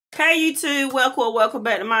Hey YouTube, welcome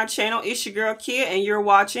back to my channel. It's your girl Kia and you're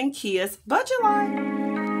watching Kia's Budget Life.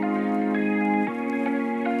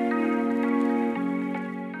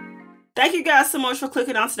 Thank you guys so much for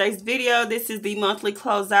clicking on today's video. This is the monthly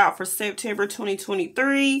closeout for September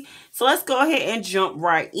 2023. So let's go ahead and jump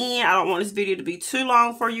right in. I don't want this video to be too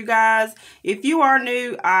long for you guys. If you are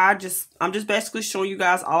new, I'm just basically showing you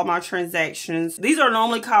guys all of my transactions. These are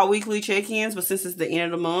normally called weekly check-ins, but since it's the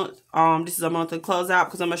end of the month, this is a monthly closeout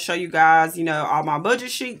because I'm going to show you guys, all my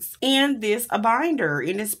budget sheets in this binder,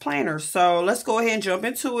 in this planner. So let's go ahead and jump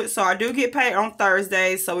into it. So I do get paid on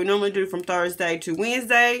Thursday. So we normally do from Thursday to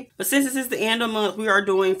Wednesday. But since this is the end of the month, we are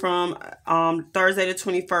doing from Thursday the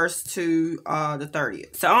 21st to the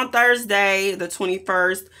 30th. So on Thursday the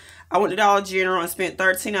 21st, I went to Dollar General and spent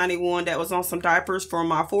 $13.91. That was on some diapers for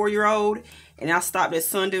my 4-year-old. And I stopped at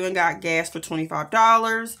Sundew and got gas for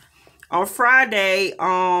 $25. On Friday,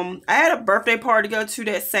 I had a birthday party to go to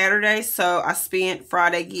that Saturday. So I spent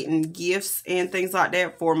Friday getting gifts and things like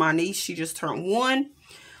that for my niece. She just turned 1.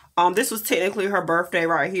 This was technically her birthday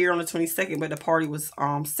right here on the 22nd, but the party was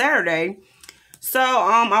Saturday. So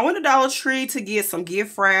I went to Dollar Tree to get some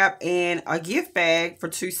gift wrap and a gift bag for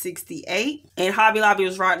 $2.68. And Hobby Lobby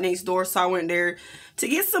was right next door, so I went there to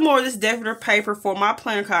get some more of this decorative paper for my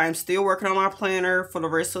planner. Cause I'm still working on my planner for the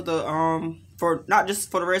rest of the for not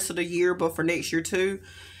just for the rest of the year, but for next year too.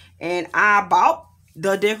 And I bought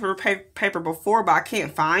the decorative paper before, but I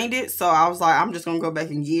can't find it, so I was like, I'm just gonna go back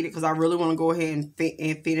and get it because I really want to go ahead and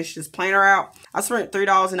finish this planner out. I spent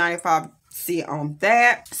 $3.95 on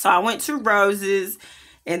that. So I went to Rose's,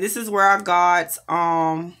 and this is where I got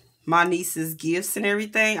my niece's gifts and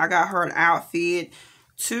everything. I got her an outfit,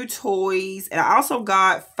 2 toys, and I also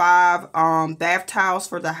got 5 bath towels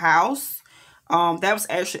for the house. That was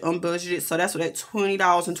actually unbudgeted, so that's what that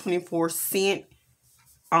 $20.24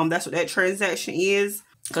 that's what that transaction is,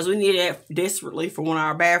 because we needed that desperately for one of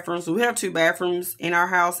our bathrooms. So we have 2 bathrooms in our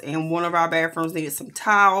house, and one of our bathrooms needed some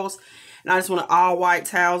towels, and I just wanted all white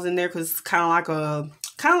towels in there because it's kind of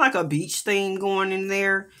like a beach theme going in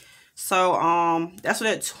there. So that's what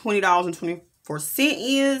that $20.24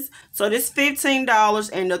 is. So this $15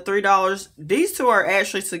 and the $3, these two are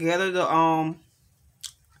actually together.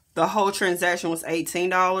 The whole transaction was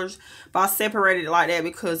 $18, but I separated it like that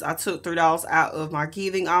because I took $3 out of my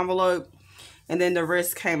giving envelope, and then the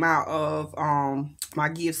rest came out of my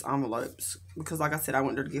gifts envelopes because, like I said, I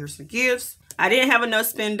went there to get her some gifts. I didn't have a no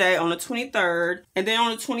spend day on the 23rd, and then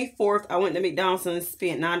on the 24th, I went to McDonald's and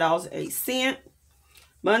spent $9.08.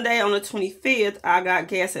 Monday on the 25th, I got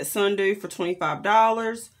gas at Sundew for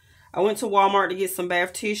 $25. I went to Walmart to get some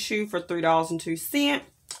bath tissue for $3.02.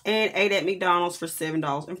 and ate at McDonald's for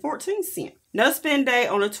 $7.14. No spend day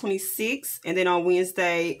on the 26th, and then on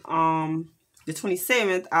Wednesday, the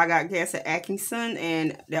 27th, I got gas at Atkinson,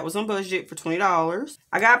 and that was on budget for $20.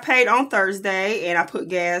 I got paid on Thursday, and I put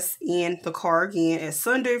gas in the car again at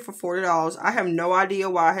Sundew for $40. I have no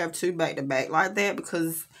idea why I have 2 back-to-back like that,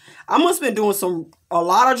 because I must have been doing a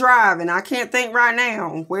lot of driving. I can't think right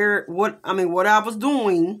now what I was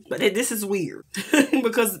doing, but this is weird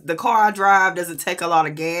because the car I drive doesn't take a lot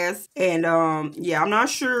of gas, and yeah, I'm not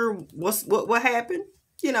sure what happened.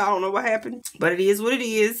 I don't know what happened, but it is what it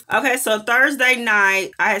is. Okay, so Thursday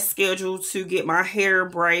night, I had scheduled to get my hair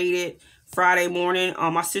braided Friday morning.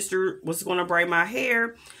 My sister was going to braid my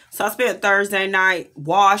hair. So I spent Thursday night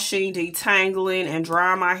washing, detangling, and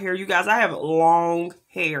drying my hair. You guys, I have long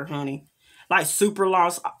hair, honey. Like super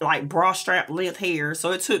long, like bra strap length hair.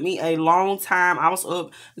 So it took me a long time. I was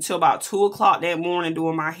up until about 2 o'clock that morning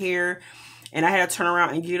doing my hair. And I had to turn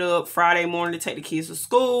around and get up Friday morning to take the kids to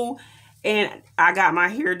school. And I got my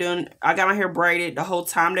hair done. I got my hair braided the whole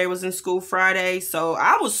time they was in school Friday. So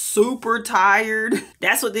I was super tired.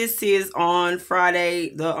 That's what this is on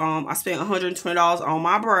Friday. I spent $120 on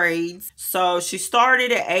my braids. So she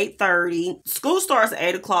started at 8:30. School starts at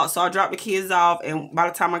 8 o'clock. So I dropped the kids off. And by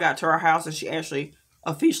the time I got to her house and she actually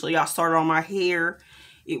officially got started on my hair,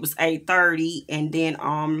 it was 8:30. And then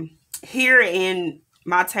here in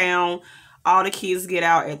my town, all the kids get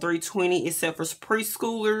out at 3:20 except for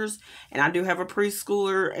preschoolers, and I do have a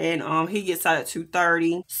preschooler, and he gets out at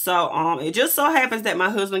 2:30. So it just so happens that my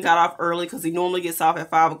husband got off early because he normally gets off at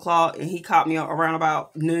 5 o'clock, and he caught me around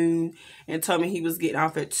about noon and told me he was getting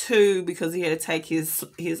off at 2 because he had to take his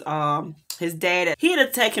his dad, he had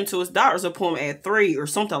to take him to his doctor's appointment at 3 or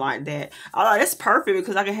something like that. I thought that's perfect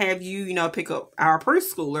because I can have you, you know, pick up our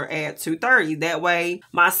preschooler at 2:30. That way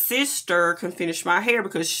my sister can finish my hair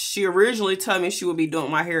because she originally told me she would be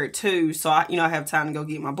doing my hair at 2. So I, you know, I have time to go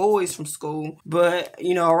get my boys from school. But,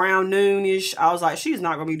 you know, around noonish, I was like, she's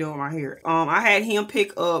not going to be doing my hair. I had him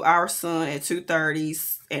pick up our son at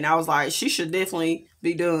 2:30. And I was like, she should definitely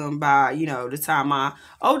be done by, you know, the time my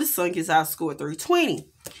oldest son gets out of school at 3:20.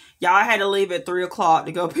 Y'all, I had to leave at 3 o'clock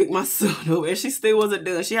to go pick my son up. And she still wasn't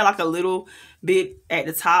done. She had like a little bit at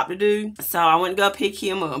the top to do. So I went to go pick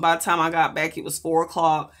him up. By the time I got back, it was 4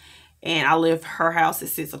 o'clock. And I left her house at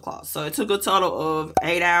 6 o'clock. So it took a total of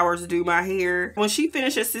 8 hours to do my hair. When she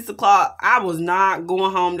finished at 6 o'clock, I was not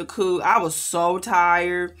going home to cook. I was so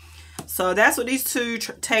tired. So that's what these two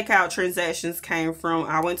takeout transactions came from.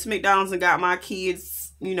 I went to McDonald's and got my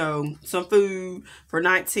kids, you know, some food for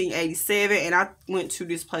 $19.87. And I went to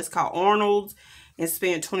this place called Arnold's and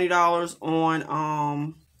spent $20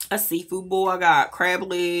 on a seafood bowl. I got crab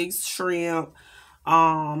legs, shrimp.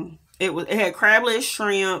 It had crab legs,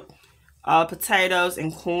 shrimp, potatoes,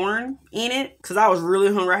 and corn in it because I was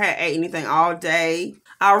really hungry. I hadn't ate anything all day.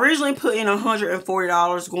 I originally put in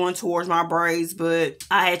 $140 going towards my braids, but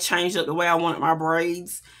I had changed up the way I wanted my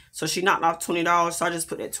braids. So she knocked off $20, so I just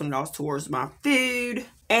put that $20 towards my food.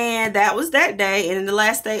 And that was that day. And then the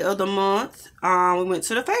last day of the month, we went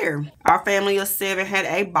to the fair. Our family of 7 had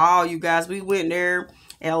a ball, you guys. We went there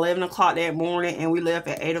at 11 o'clock that morning and we left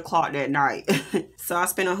at 8 o'clock that night. So I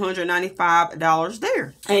spent $195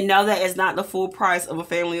 there. And no, that is not the full price of a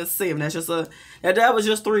family of 7. That's just that was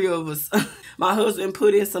just 3 of us. My husband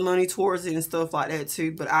put in some money towards it and stuff like that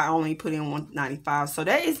too, but I only put in $195. So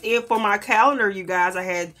that is it for my calendar, you guys. I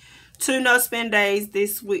had 2 no spend days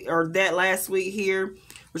this week, or that last week here,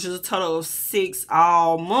 which is a total of 6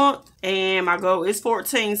 all month. And my goal is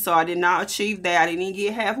 14, so I did not achieve that. I didn't even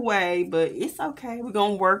get halfway, but it's okay. We're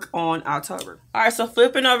going to work on October. All right, so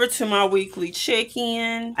flipping over to my weekly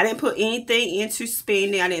check-in. I didn't put anything into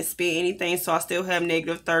spending. I didn't spend anything, so I still have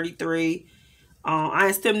negative 33. I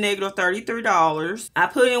am still negative $33. I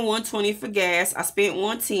put in $120 for gas. I spent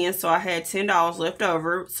 $110, so I had $10 left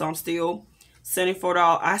over. So I'm still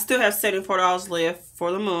 $74. I still have $74 left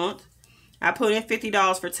for the month. I put in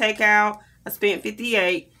 $50 for takeout. I spent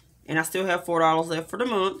 $58, and I still have $4 left for the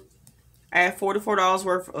month. I have $44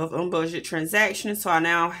 worth of unbudgeted transactions, so I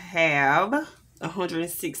now have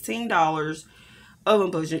 $116 of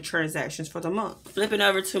unbudgeted transactions for the month. Flipping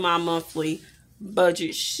over to my monthly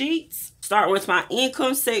budget sheets. Starting with my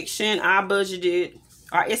income section, I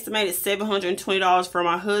estimated $720 for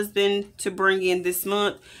my husband to bring in this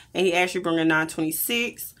month, and he actually brought in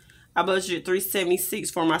 $926. I budgeted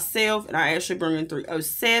 $376 for myself, and I actually brought in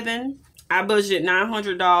 $307. I budgeted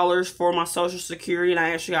 $900 for my Social Security, and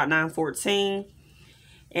I actually got $914.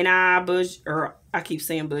 And I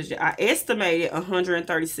estimated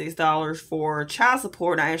 $136 for child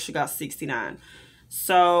support, and I actually got $69.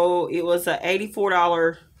 So it was an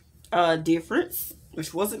 $84 difference,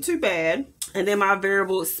 which wasn't too bad. And then my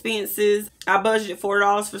variable expenses, I budgeted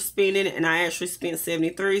 $4 for spending, and I actually spent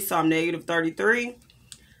 $73, so I'm negative $33.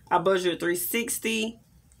 I budgeted $360,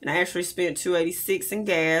 and I actually spent $286 in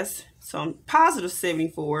gas, so I'm positive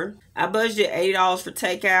 $74. I budgeted $80 for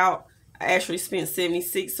takeout. I actually spent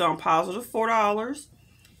 $76, so I'm positive $4.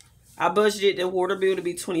 I budgeted the water bill to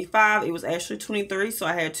be $25. It was actually $23, so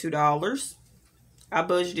I had $2. I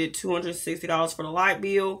budgeted $260 for the light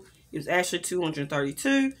bill. It was actually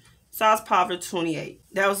 $232, so I was positive $28.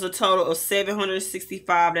 That was a total of $765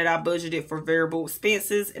 that I budgeted for variable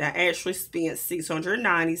expenses, and I actually spent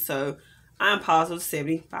 $690, so I'm positive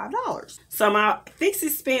 $75. So my fixed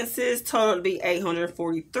expenses total to be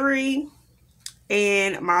 $843,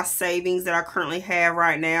 and my savings that I currently have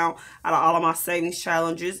right now out of all of my savings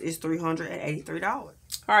challenges is $383.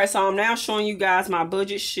 All right, so I'm now showing you guys my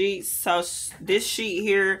budget sheets. So this sheet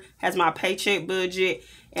here has my paycheck budget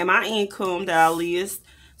and my income that I list.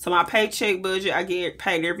 So my paycheck budget, I get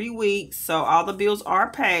paid every week, so all the bills are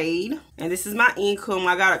paid. And this is my income.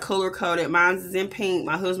 I got it color coded. Mine is in pink,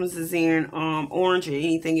 my husband's is in orange, and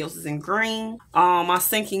anything else is in green. My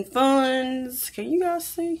sinking funds, can you guys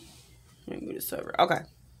see? Let me move this over. Okay,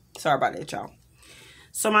 sorry about that, y'all.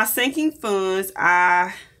 So my sinking funds,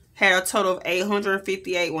 I had a total of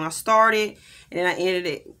 $858 when I started, and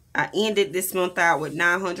then I ended this month out with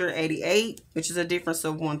 $988, which is a difference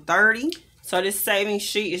of $130. So this savings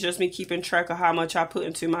sheet is just me keeping track of how much I put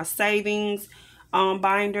into my savings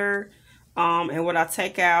binder, and what I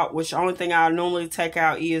take out, which the only thing I normally take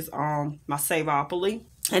out is my Saveopoly.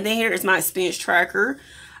 And then here is my expense tracker.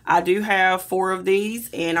 I do have 4 of these,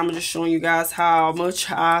 and I'm just showing you guys how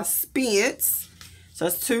much I spent. So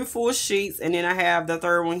it's 2 full sheets, and then I have the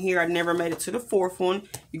 3rd one here. I never made it to the 4th one.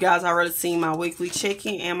 You guys already seen my weekly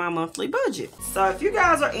check-in and my monthly budget. So if you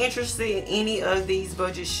guys are interested in any of these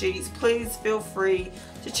budget sheets, please feel free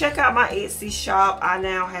to check out my Etsy shop. I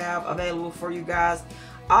now have available for you guys.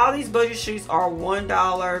 All these budget sheets are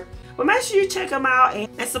 $1. But make sure you check them out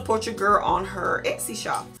and support your girl on her Etsy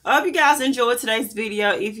shop. I hope you guys enjoyed today's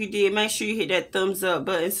video. If you did, make sure you hit that thumbs up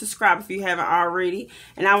button. Subscribe if you haven't already.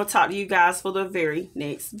 And I will talk to you guys for the very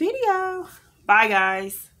next video. Bye,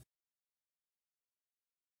 guys.